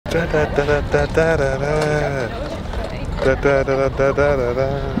Da da da da da da da da da da da da da.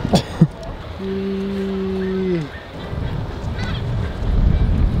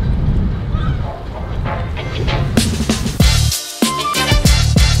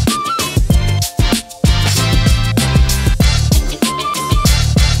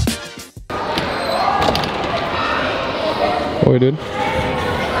 What are we doing?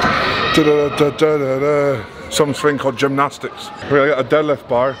 Something called gymnastics. We're gonna get a deadlift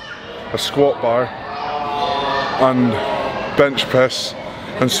bar, a squat bar, and bench press,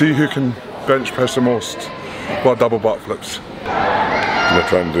 and see who can bench press the most. Well, double butt flips. I'm gonna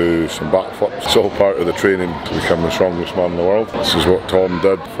try and do some backflips. It's all part of the training to become the strongest man in the world. This is what Tom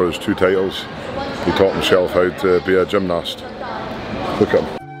did for his 2 titles. He taught himself how to be a gymnast. Look at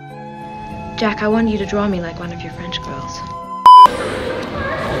him. Jack, I want you to draw me like one of your French girls.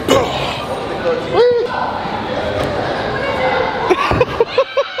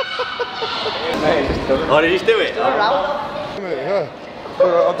 Oh, did you just do it? Yeah.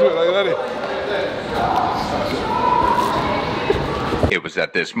 I'll do it like ready. It was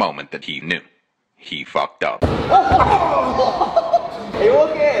at this moment that he knew. He fucked up. Are you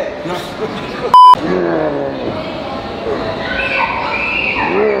okay?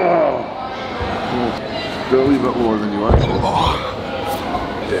 Do a little bit more than you actually.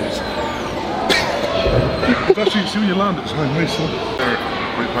 Yes. Actually, see when you land, it's like nice.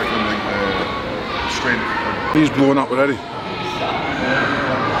 Right back in like straight. He's blowing up already.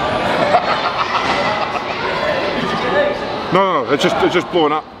 No, it's just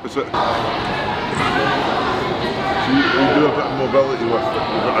blowing up. It's it. So you do a bit of mobility with a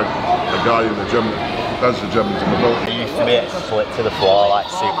guy in the gym. Does the gym to mobility. I used to be able to slip to the floor like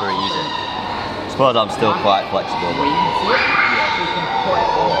super easy. I suppose I'm still quite flexible.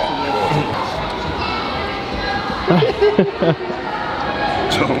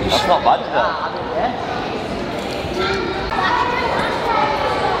 That's not bad, though.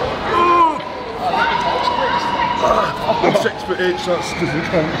 I'm 6'8", so that's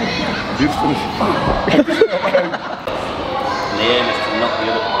difficult. Beautiful. The aim is to knock the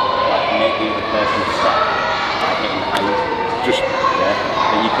other, like make the other person stop by hitting hands. Just yeah.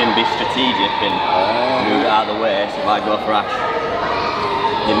 But you can be strategic and move it out of the way. So if I go for Ash,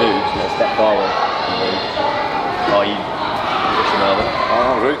 you move, so you step forward, you move. Or you push him over.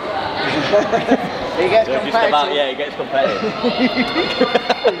 oh, right. He gets so competitive. Just about, yeah, he gets competitive.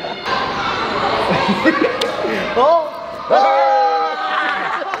 Oh!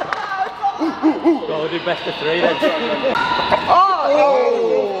 Go, we'll do best of 3 then. Oh!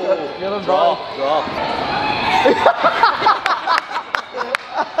 Get him, bro. Draw.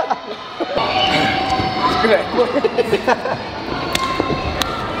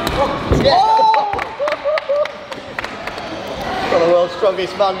 You're the world's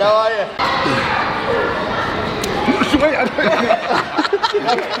strongest man now, are you? Wait, I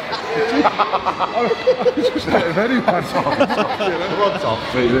just let ready one off. What's off?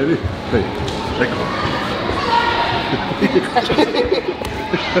 Wait, ready? Wait, take one.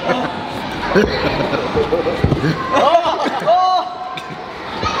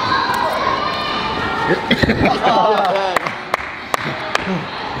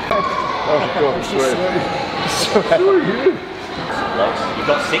 You've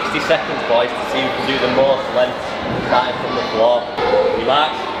got 60 seconds, boys, to see who can do the most length starting from the floor.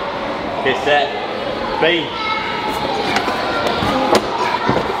 Relax. Okay, set. B.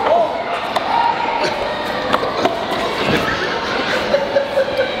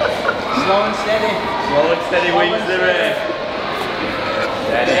 Slow and steady. Slow and steady wins the race.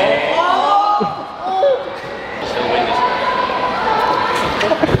 Steady. Still win this.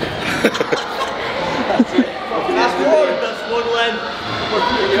 That's one length.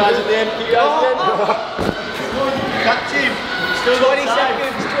 Keep your eyes at the end, keep your eyes at the end. Catch him. Still 20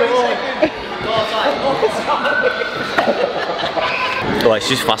 seconds, 20 seconds. Well, it's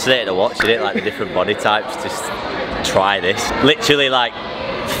just fascinating to watch, isn't it? Like the different body types, just try this. Literally like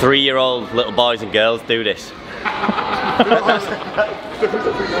 3-year-old little boys and girls do this.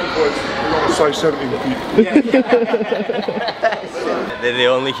 Size 17 feet. They're the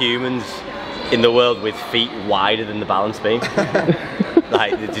only humans in the world with feet wider than the balance beam.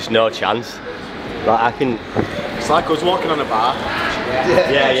 Like, there's just no chance. Like, I can... It's like us walking on a bar.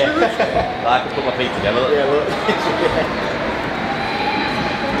 Yeah. Like, I can put my feet together. Look. Yeah, look.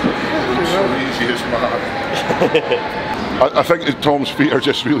 So easy as mad. I think Tom's feet are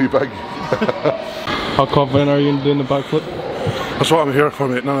just really big. How confident are you in doing the backflip? That's what I'm here for,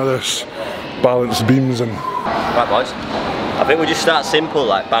 mate. None of this balance beams and... Right, boys. I think we just start simple,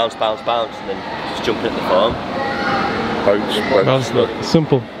 like bounce, bounce, bounce, and then just jumping at the foam. Bounce, bounce.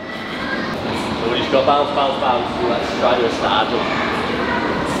 Simple. Go bounce, bounce, bounce. Let's try to do a star jump.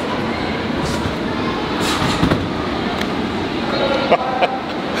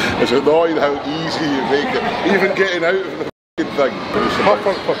 It's annoying how easy you make it, even getting out of the f***ing thing. Half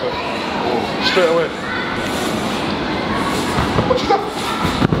front flip it. Straight away. What's that?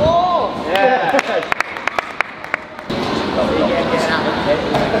 Oh! Yeah!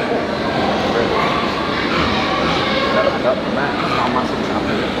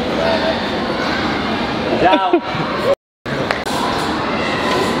 Down.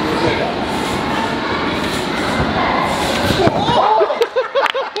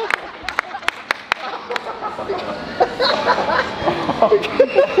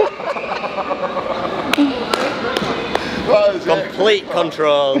 Complete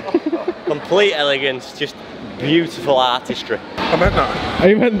control, complete elegance, just beautiful artistry. I meant that.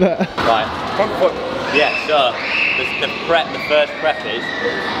 I meant that. Right. Front foot. Yeah, so the first prep is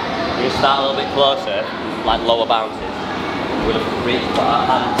you start a little bit closer, like lower bounces. We're going to reach, put our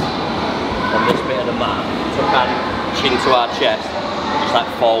hands on this bit of the mat, tuck our chin to our chest, just like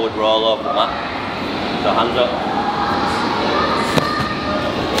forward roll over the mat. So hands up.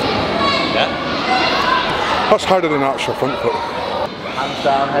 Yeah? That's harder than actual front foot. Hands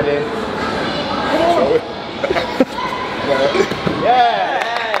down, head in. Yeah!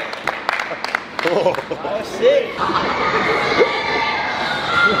 Oh. That's it.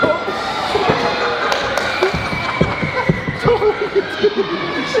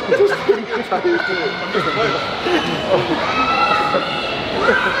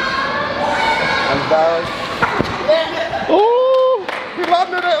 Hands down. Oh! You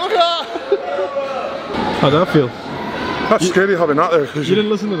landed it, look at that! How'd that feel? That's scary having that there. You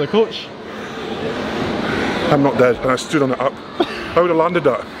didn't listen to the coach. I'm not dead, and I stood on it up. I would have landed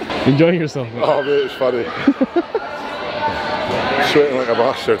that. Enjoying yourself. Man. Oh mate, it's funny. Sweating like a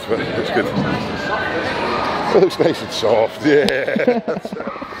bastard, but it's good. It looks nice and soft, yeah. A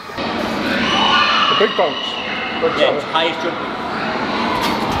big bounce. Big Yeah, it's highest jump.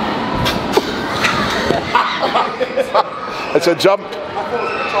 It's a jump.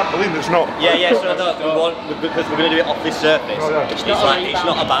 Trampoline, it's not. Yeah, so no, because we're going to do it off this surface. Oh, yeah. It's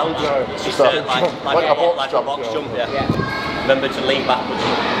not a bounce. No, it's it's like a a box jump. yeah. Yeah. Remember to lean backwards.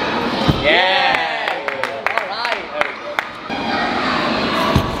 Yeah. Alright.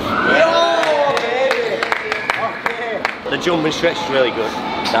 The jump and stretch is really good.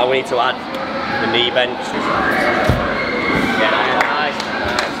 Now we need to add the knee bend. Yeah, nice.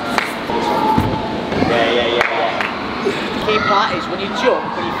 Yeah. Key part is when you jump,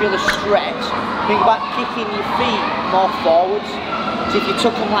 when you feel a stretch, think about kicking your feet more forwards. So if you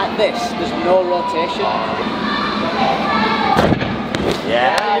tuck them like this, there's no rotation.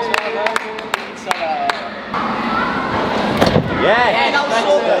 Yeah. Yeah, that was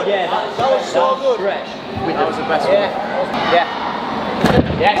so good. Yeah, that was so good. Stretch. That was the best one. Yeah.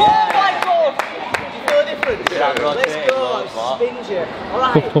 Oh my god! Do you feel a difference? Yeah, Let's go. Spins you.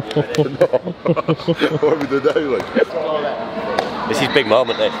 Alright. What are we doing now, like? This is a big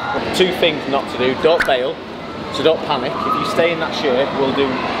moment, this. Two things not to do. Don't bail. So don't panic. If you stay in that shape, we'll do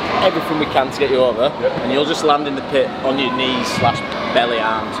everything we can to get you over, and you'll just land in the pit on your knees / belly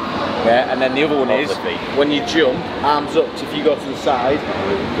arms. Yeah, and then the other one is when you jump, arms up. So if you go to the side,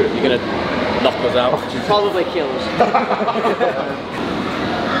 you're gonna knock us out. Probably kill us.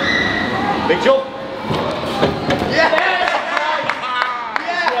 Big jump. Yes!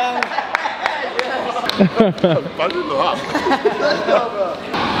 Buzzing that. Let's go, bro.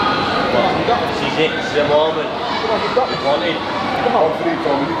 This is it. This is the moment. Come on, you've got this. Want it. Come on. 3,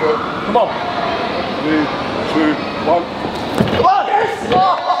 Tommy, you go. Come on. 3, 2, 1. Come on! Yes!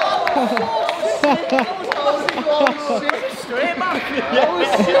 Straight back! That was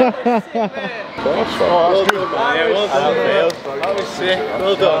sick, mate. That's fine. Well done, man. Yeah, well done, That was sick.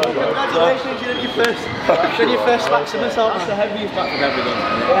 Well done. Congratulations, you're in your first. You're in your first Maximus, aren't you? That's the heaviest back we've ever done.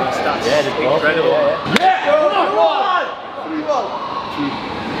 That's incredible. Yeah! Come on! 3, 2,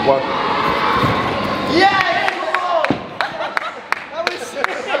 1. Yeah! Come on! That was sick.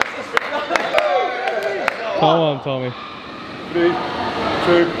 Come on, Tommy. 3, 2, 1.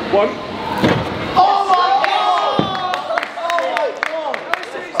 Oh my god! Oh my god!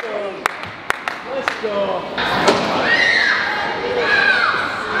 Let's go.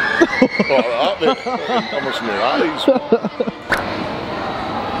 Oh, that bit. Almost in my eyes.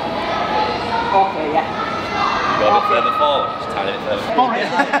 Okay, yeah. Go a bit further forward. Just tiny bit further forward. Alright.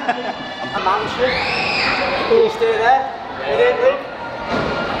 A mantra. Can you stay there? Immediately.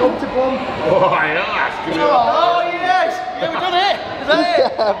 Bump to bump. Oh, I am asking you. Oh yes! Yeah, we've done it! Is that it?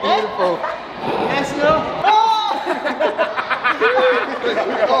 Yeah, beautiful. Yes, no? Oh!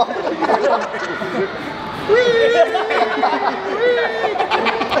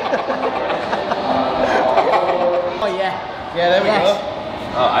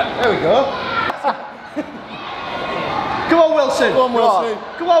 on, Wilson.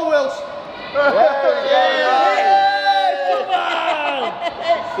 Come on, Wilson.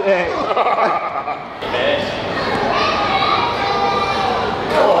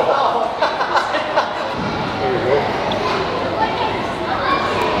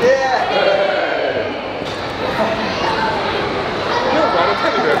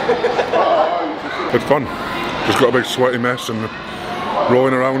 It's fun. Just got a big sweaty mess and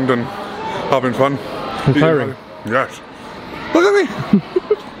rolling around and having fun. And tiring. Yes. Look at me!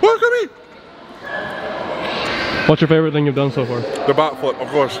 Look at me! What's your favourite thing you've done so far? The backflip, of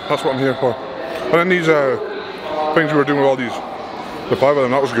course. That's what I'm here for. And then these things we were doing with all these, the 5 of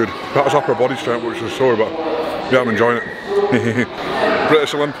them, that was good. That was upper body strength, which was sore, but yeah, I'm enjoying it.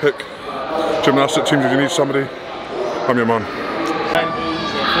 British Olympic gymnastic teams, if you need somebody, I'm your man.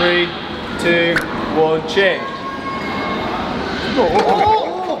 3, 2, 1, change.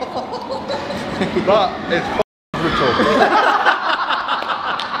 That is brutal.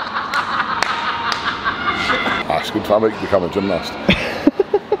 That's good for me to become a gymnast.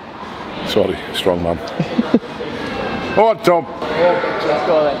 Sorry, strongman. Oh, Tom. Let's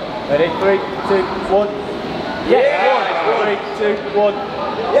go then. Ready? 3, 2, 1. Yeah! 3, 2, 1.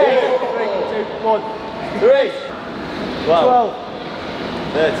 Yeah! 3, 2, 1. 3, 12.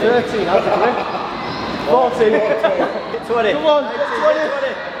 13. How's it going? 14. 20. Come on, 20.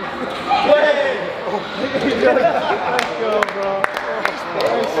 20. Let's go, bro.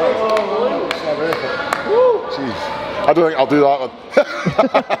 Jeez. I don't think I'll do that one.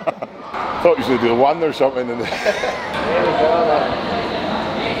 Thought you should do 1 or something. And Here we go then.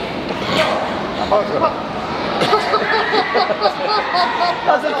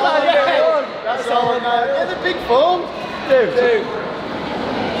 That's a tiny phone. That's all now. Get the big phone. 2,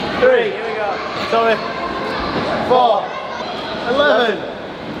 3. Here we go. Sorry. 4, 11,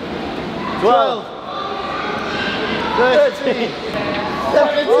 12, 13,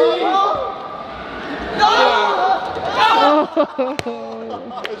 17.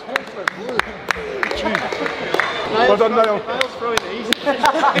 Well done, Niall. Niall's throwing these.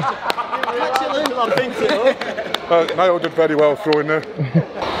 Niall did very well throwing there.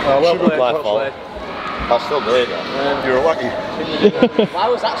 Well played, well played. I'll still do it though. you're lucky. Why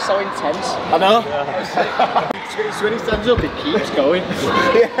was that so intense? I know. So when he stands up, he keeps going.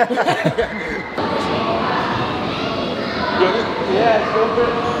 Yeah, go for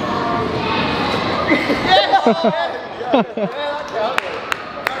it.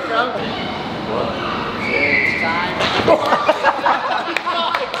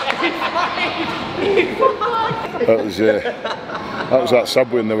 That was that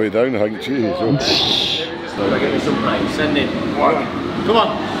subway on the way down, I think. Jeez. Give me some time. Send in. 1. Come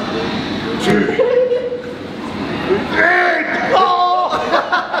on. 2.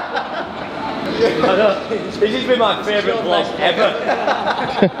 This has been my favourite vlog ever. 1,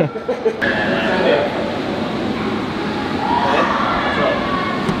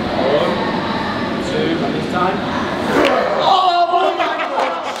 2, this time. Oh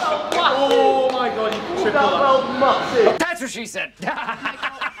my god, you tripled that. That's what she said.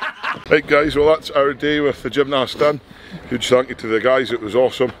 Right guys, well that's our day with the gymnast done. Huge thank you to the guys, it was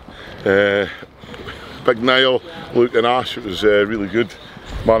awesome. Big Nile, Luke and Ash, it was really good.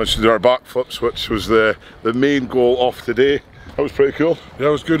 Managed to do our backflips, which was the main goal of today. That was pretty cool. Yeah,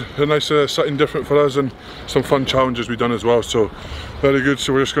 it was good. A nice something different for us and some fun challenges we've done as well. So very good.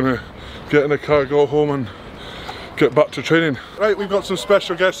 So we're just going to get in the car, go home and get back to training. Right, we've got some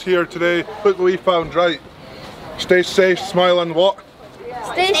special guests here today. Look what we found, right? Stay safe, smile and what?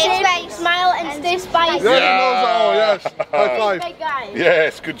 Stay safe, smile and stay spicy. Yeah, oh yes. High five. Big guys.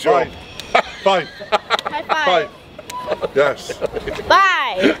 Yes, good job. Five. High five. Yes.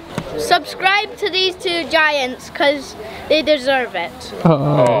 Bye. Subscribe to these 2 giants because they deserve it.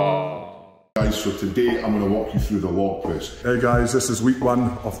 Guys, so today I'm going to walk you through the log press. Hey guys, this is week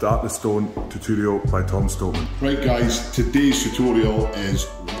 1 of the Atlas Stone tutorial by Tom Stoltman. Right guys, today's tutorial is